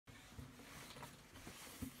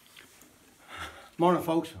Morning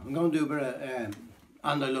folks, I'm going to do a bit of And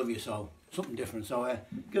I Love You So, something different, so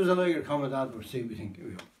give us a like or comment afterwards, see what we think. Here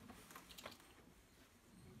we go.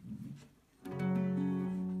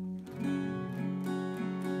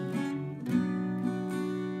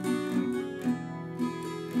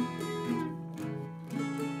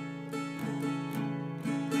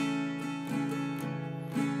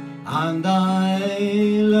 And I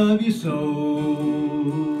love you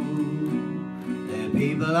so, the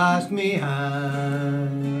people ask me how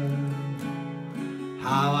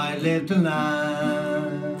I live till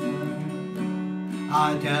now.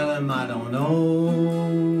 I tell them I don't know.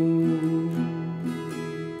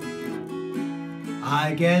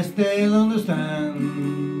 I guess they'll understand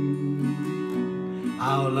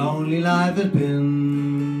how lonely life has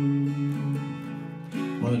been,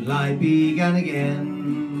 but life began again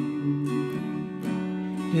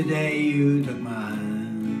the day you took my hand.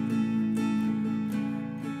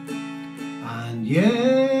 And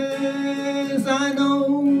yes, I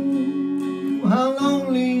know how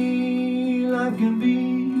lonely life can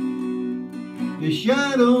be. The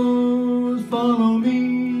shadows follow me,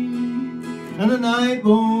 and the night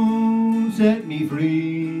won't set me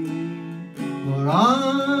free. But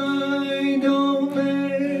I don't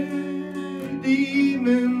let the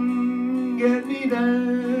evening get me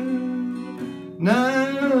down. Now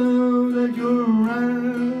that you're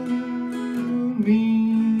around me,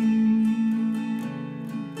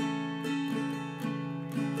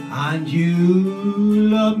 and you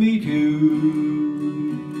love me too.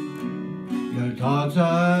 Your thoughts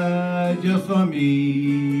are just for me.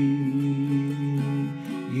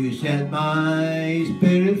 You set my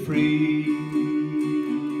spirit free.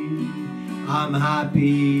 I'm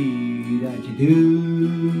happy that you do.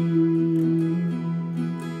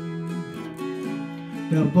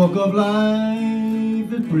 The book of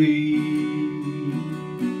life is brief,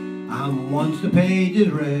 and once the page is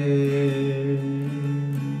read,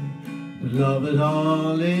 love is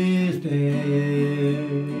all is there,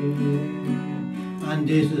 and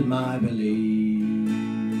this is my belief.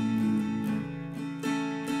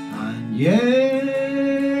 And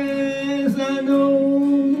yes, I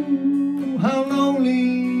know how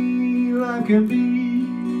lonely life can be.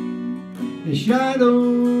 The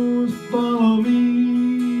shadows follow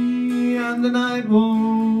me, and the night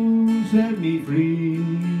won't set me free.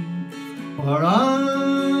 For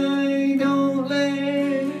I don't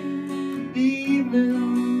let the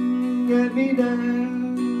evening get me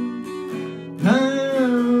down.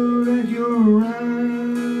 Now that you're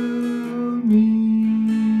around me,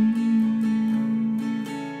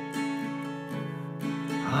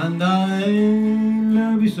 and I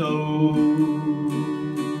love you so.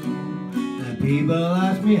 The people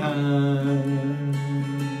ask me how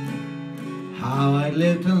I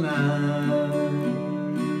live till now.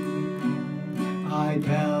 I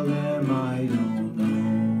tell them I don't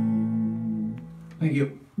know. Thank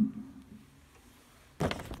you.